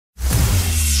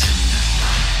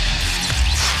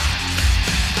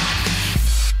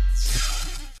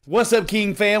What's up,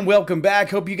 King fam? Welcome back.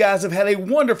 Hope you guys have had a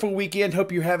wonderful weekend.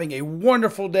 Hope you're having a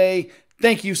wonderful day.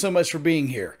 Thank you so much for being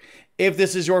here. If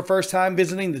this is your first time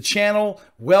visiting the channel,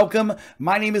 welcome.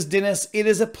 My name is Dennis. It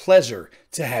is a pleasure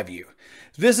to have you.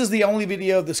 This is the only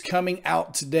video that's coming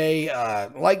out today.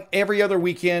 Like every other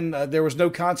weekend, there was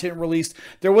no content released.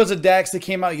 There was a DAX that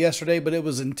came out yesterday, but it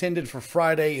was intended for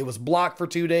Friday. It was blocked for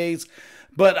 2 days.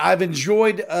 But I've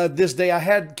enjoyed this day. I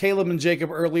had Caleb and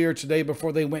Jacob earlier today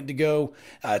before they went to go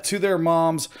to their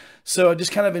moms. So I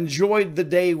just kind of enjoyed the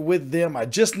day with them. I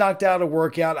just knocked out a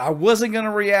workout. I wasn't going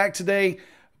to react today,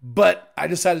 but I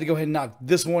decided to go ahead and knock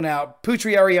this one out.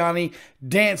 Putri Ariani,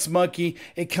 Dance Monkey.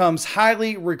 It comes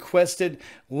highly requested.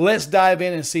 Let's dive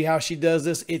in and see how she does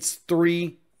this. It's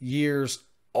 3 years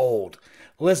old.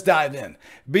 Let's dive in.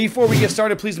 Before we get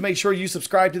started, please make sure you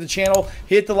subscribe to the channel,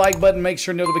 hit the like button, make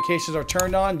sure notifications are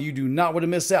turned on. You do not want to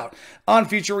miss out on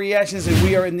future reactions, and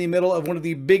we are in the middle of one of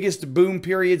the biggest boom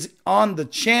periods on the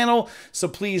channel, so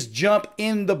please jump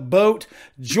in the boat,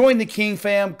 join the King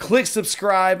fam, click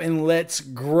subscribe, and let's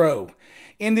grow.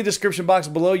 In the description box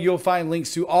below, you'll find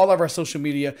links to all of our social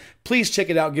media. Please check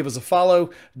it out. Give us a follow.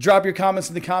 Drop your comments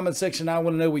in the comment section. I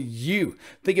want to know what you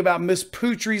think about Miss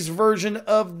Putri's version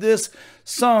of this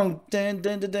song. Dun,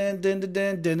 dun, dun, dun, dun,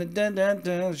 dun, dun, dun, dun,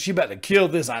 dun. She about to kill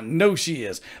this. I know she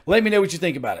is. Let me know what you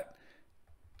think about it.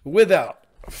 Without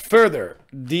further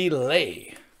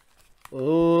delay,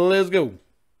 let's go.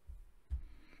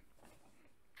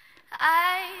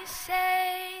 I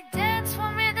say dance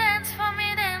for me, dance for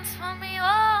me, dance for me,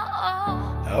 oh,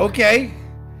 oh. Okay.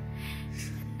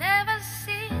 Never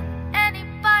seen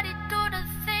anybody do the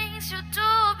things you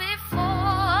do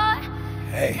before.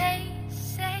 Hey. They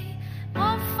say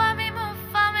move for me, move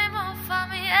for me, move for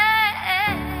me,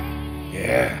 hey.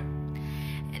 Yeah.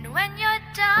 And when you're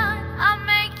done, I'll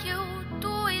make you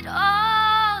do it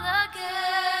all again.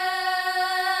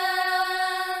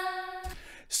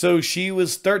 So she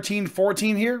was 13,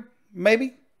 14 here,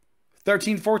 maybe?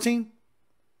 13, 14?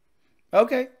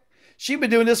 Okay. She's been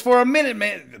doing this for a minute,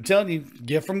 man. I'm telling you,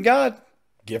 gift from God.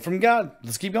 Gift from God.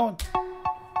 Let's keep going.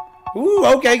 Ooh,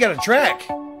 okay, got a track.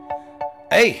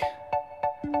 Hey.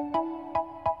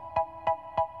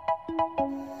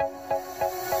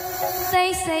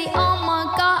 They say, oh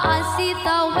my God, I see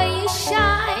the way you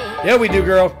shine. Yeah, we do,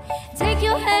 girl. Take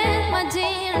your hand, my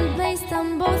dear, and place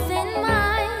them both in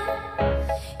mine.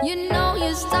 You know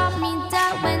you stopped me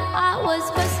dead when I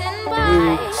was passing by.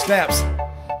 Ooh, snaps.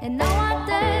 And now I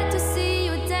dare to see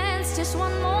you dance just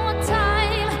one more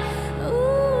time.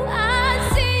 Ooh, I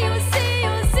see you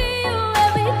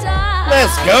every time.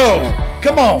 Let's go.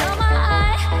 Come on. Now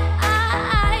I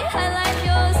like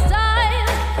your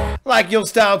style. Like your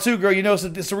style too, girl. You know,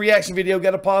 it's a reaction video.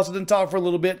 Got to pause it and talk for a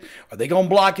little bit. Are they going to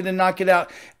block it and knock it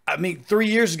out? I mean, 3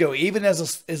 years ago, even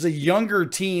as a younger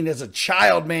teen, as a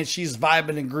child, man, she's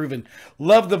vibing and grooving.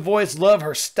 Love the voice. Love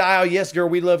her style. Yes, girl,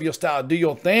 we love your style. Do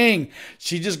your thing.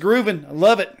 She just grooving. I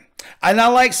love it. And I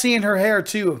like seeing her hair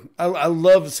too. I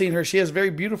love seeing her. She has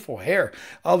very beautiful hair.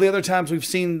 All the other times we've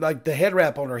seen like the head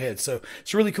wrap on her head. So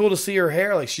it's really cool to see her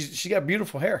hair. Like she got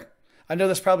beautiful hair. I know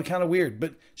that's probably kind of weird,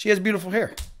 but she has beautiful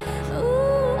hair.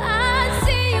 Ooh, I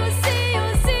see you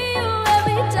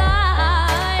every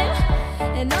time.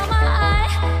 And on my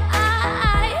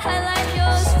I like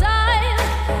your style.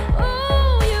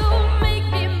 Ooh, you make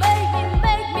me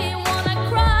wanna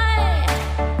cry.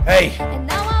 Hey. And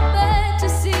now I bet to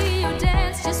see you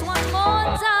dance just one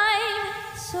more time.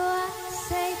 So I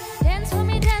say, dance for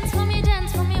me, dance for me,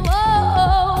 dance for me,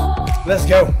 whoa. Let's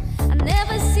go. I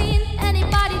never seen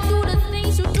anybody do the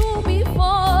things you do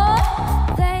before.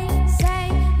 They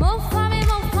say, move for me,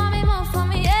 move for me, move for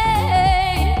me,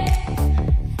 yeah.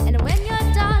 And when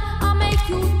you're done, I'll make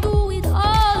you do it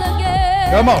all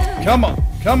again. Come on, come on,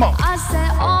 come on. I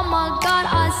said, oh my God,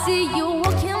 I see you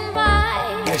walking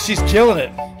by. Yeah, she's killing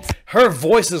it. Her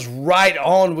voice is right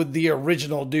on with the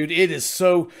original, dude. It is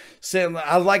so similar.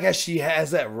 I like how she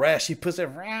has that rasp. She puts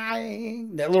that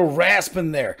little rasp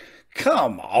in there.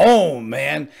 Come on,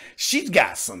 man. She's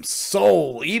got some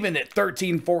soul, even at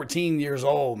 13, 14 years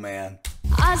old, man.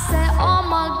 I said, oh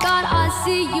my God, I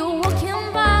see you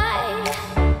walking by.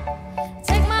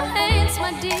 Take my hands,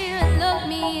 my dear, and look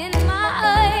me in my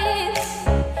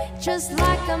eyes. Just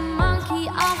like a monkey,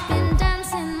 I've been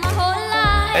dancing my whole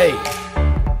life. Hey.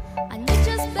 And you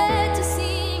just bet to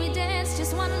see me dance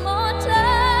just one more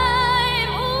time.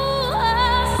 Ooh,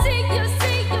 I see you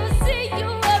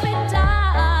every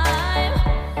time.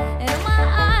 And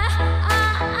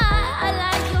I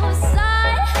like your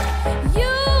side.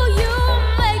 You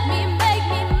make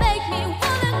me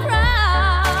wanna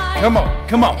cry. Come on,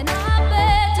 come on. And I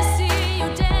bet to see you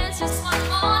dance just one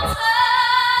more time.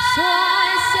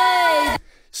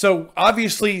 So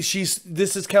obviously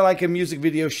this is kind of like a music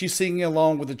video. She's singing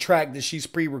along with the track that she's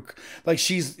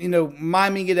she's, you know,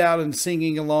 miming it out and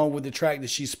singing along with the track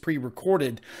that she's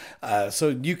pre-recorded. So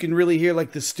you can really hear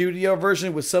like the studio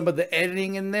version with some of the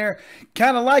editing in there.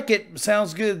 Kind of like it.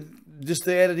 Sounds good. Just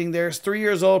the editing there. It's 3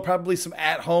 years old, probably some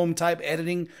at-home type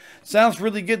editing. Sounds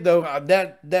really good though.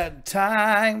 That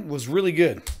time was really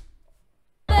good.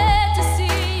 Glad to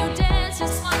see you dance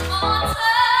just one more time.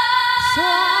 So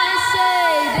I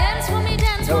say, dance for me,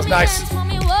 dance That was for me, nice. dance for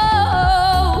me,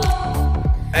 whoa.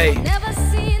 Hey. Never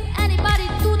seen anybody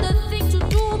do the things you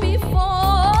do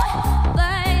before.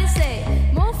 They say,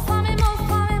 move for me, move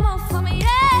for me, move for me,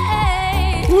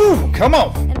 yeah. Woo, come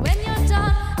on. And when you're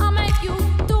done, I'll make you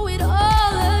do it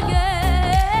all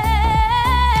again.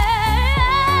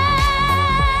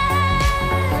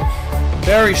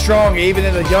 Very strong, even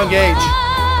at a young age.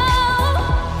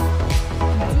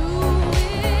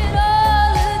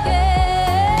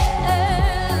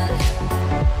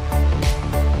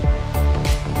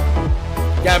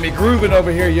 Got me grooving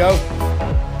over here, yo.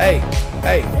 Hey,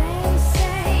 hey, They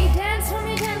say, dance for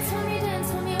me, dance for me,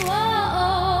 dance for me,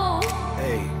 whoa.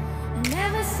 hey.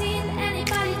 Never seen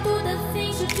anybody do the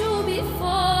things you do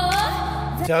before.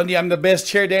 Telling you, I'm the best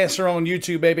chair dancer on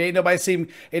YouTube, baby. Ain't nobody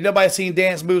seen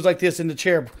dance moves like this in the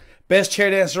chair. Best chair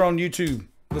dancer on YouTube.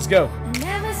 Let's go.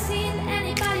 Never seen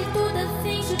anybody do the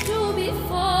things you do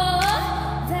before.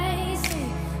 They say,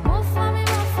 move for me,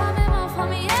 move for me, move for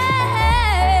me, yeah.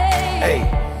 Hey,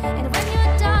 And when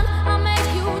you're done, I'll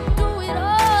make you do it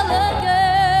all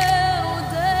again.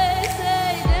 They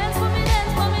say, dance for me,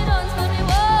 dance for me, dance for me,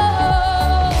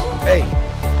 whoa. hey.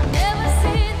 Never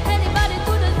seen anybody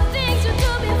do the things you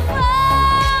do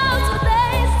before. So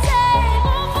they say,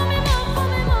 move for me, move for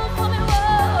me, move for me,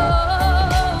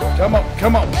 whoa. Come on,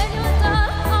 come on. When you're done,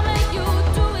 I'll make you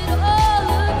do it all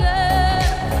again.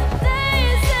 They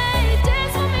say,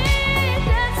 dance for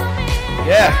me,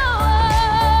 Yeah. whoa.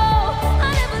 I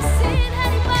never seen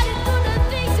anybody do the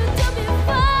things you do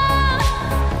before.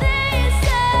 They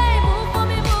say, move for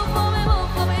me, move for me, move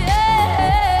for me,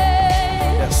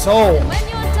 yeah. That soul. When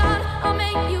you're done, I'll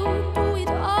make you do it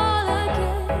all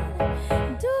again.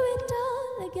 Do it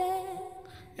all again.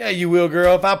 Yeah, you will,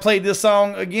 girl. If I played this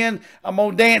song again, I'm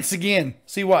gonna dance again.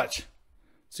 See, watch.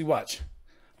 See, watch.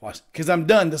 Watch. Because I'm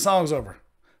done. The song's over.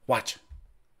 Watch.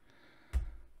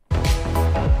 They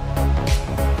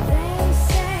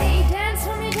say, dance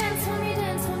for me, dance for me,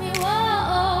 dance for me,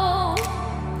 whoa.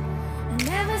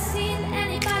 Never seen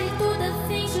anybody do the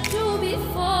things you do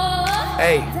before.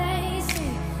 Hey. They say,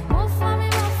 move for me,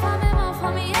 move for me, move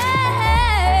for me,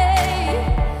 yeah.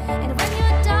 And when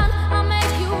you're done, I'll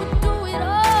make you do it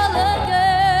all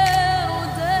again.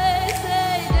 They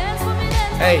say, dance for me,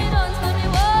 dance for Hey. me, dance for me,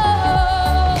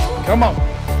 whoa. Come on.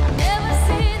 Never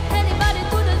seen anybody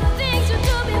do the things you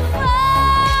do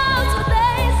before. So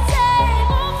they say,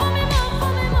 move for me, move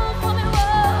for me, move for me,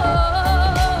 whoa.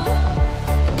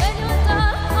 And when you're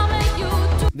done, I'll make you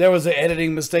do There was an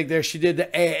editing mistake there. She did the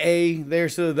AA there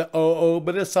instead of the OO,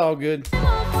 but it's all good.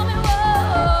 move for me, whoa.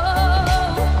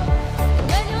 And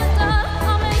when you're done,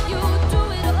 I'll make you do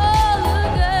it all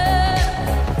again.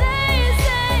 They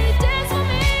say, dance for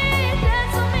me,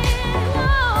 whoa.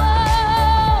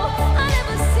 I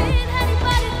never seen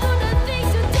anybody do the things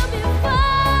you do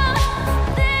before.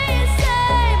 They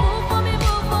say, move for me,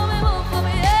 move for me, move for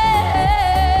me, yeah.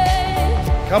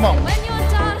 Come on. When you're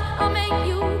done, I'll make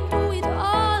you do it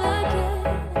all again.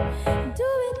 Do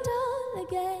it all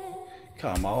again.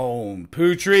 Come on,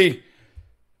 Putri.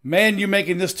 Man, you're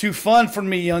making this too fun for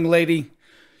me, young lady.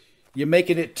 You're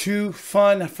making it too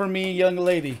fun for me, young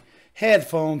lady.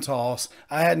 Headphone toss.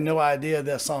 I had no idea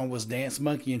that song was Dance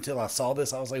Monkey until I saw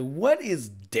this. I was like, what is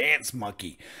Dance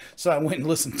Monkey? So I went and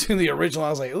listened to the original.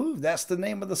 I was like, ooh, that's the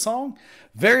name of the song?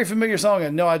 Very familiar song. I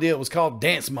had no idea it was called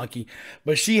Dance Monkey.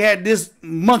 But she had this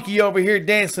monkey over here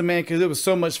dancing, man, because it was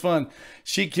so much fun.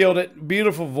 She killed it.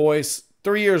 Beautiful voice.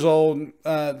 3 years old.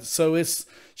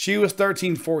 She was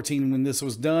 13, 14 when this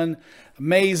was done.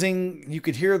 Amazing. You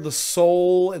could hear the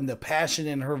soul and the passion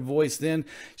in her voice then.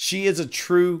 She is a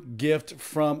true gift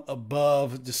from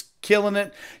above. Just killing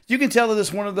it. You can tell that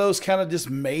it's one of those kind of just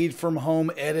made from home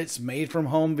edits, made from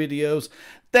home videos.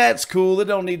 That's cool. It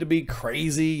don't need to be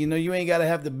crazy. You know, you ain't got to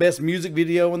have the best music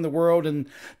video in the world and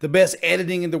the best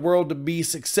editing in the world to be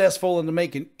successful and to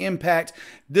make an impact.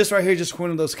 This right here is just one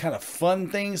of those kind of fun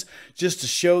things just to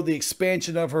show the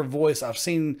expansion of her voice. I've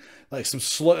seen like some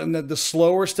the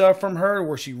slower stuff from her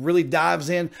where she really dives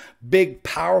in, big,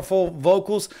 powerful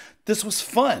vocals. This was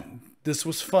fun. This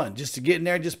was fun just to get in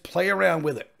there and just play around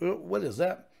with it. What is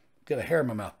that? Got a hair in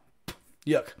my mouth.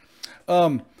 Yuck.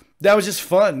 that was just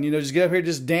fun. Just get up here,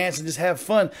 just dance and just have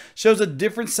fun. Shows a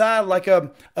different side, like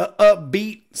a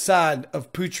upbeat side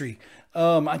of Putri.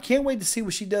 I can't wait to see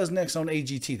what she does next on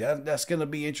AGT. That's going to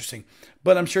be interesting.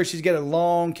 But I'm sure she's got a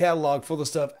long catalog full of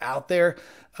stuff out there.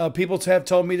 People have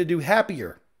told me to do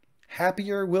Happier.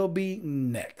 Happier will be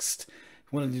next.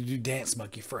 I wanted to do Dance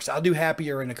Monkey first. I'll do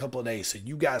Happier in a couple of days. So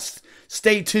you guys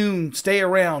stay tuned, stay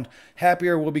around.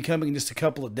 Happier will be coming in just a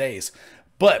couple of days.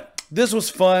 But this was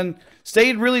fun.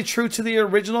 Stayed really true to the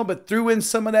original, but threw in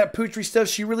some of that Putri stuff.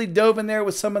 She really dove in there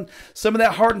with some of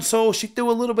that heart and soul. She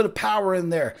threw a little bit of power in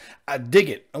there. I dig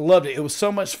it. I loved it. It was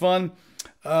so much fun.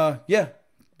 Yeah,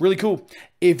 really cool.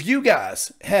 If you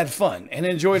guys had fun and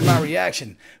enjoyed my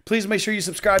reaction, please make sure you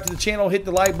subscribe to the channel, hit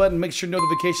the like button, make sure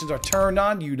notifications are turned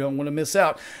on. You don't want to miss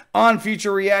out on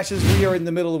future reactions. We are in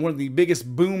the middle of one of the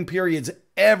biggest boom periods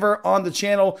ever on the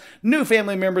channel. New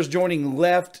family members joining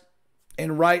left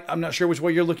and right. I'm not sure which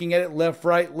way you're looking at it. Left,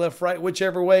 right,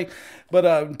 whichever way.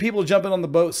 But people jumping on the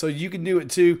boat, so you can do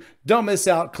it too. Don't miss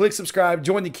out. Click subscribe.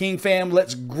 Join the King fam.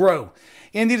 Let's grow.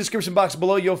 In the description box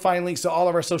below, you'll find links to all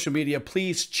of our social media.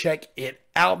 Please check it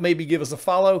out. Maybe give us a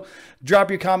follow. Drop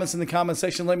your comments in the comment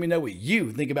section. Let me know what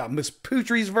you think about Miss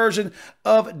Putri's version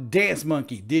of Dance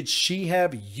Monkey. Did she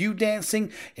have you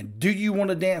dancing? And do you want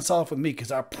to dance off with me?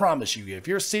 Because I promise you, if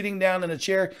you're sitting down in a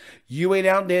chair, you ain't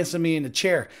out dancing me in the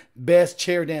chair. Best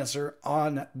chair dancer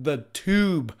on the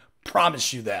tube.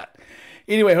 Promise you that.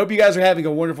 Anyway, hope you guys are having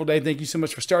a wonderful day. Thank you so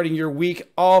much for starting your week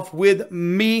off with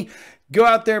me. Go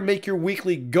out there, make your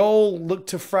weekly goal, look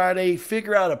to Friday,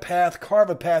 figure out a path, carve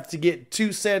a path to get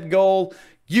to said goal.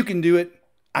 You can do it.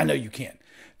 I know you can.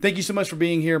 Thank you so much for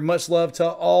being here. Much love to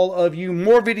all of you.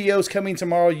 More videos coming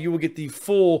tomorrow. You will get the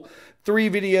full 3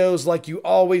 videos like you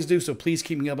always do. So please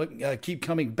keep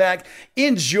coming back.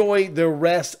 Enjoy the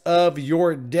rest of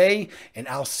your day, and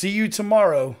I'll see you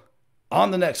tomorrow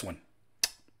on the next one.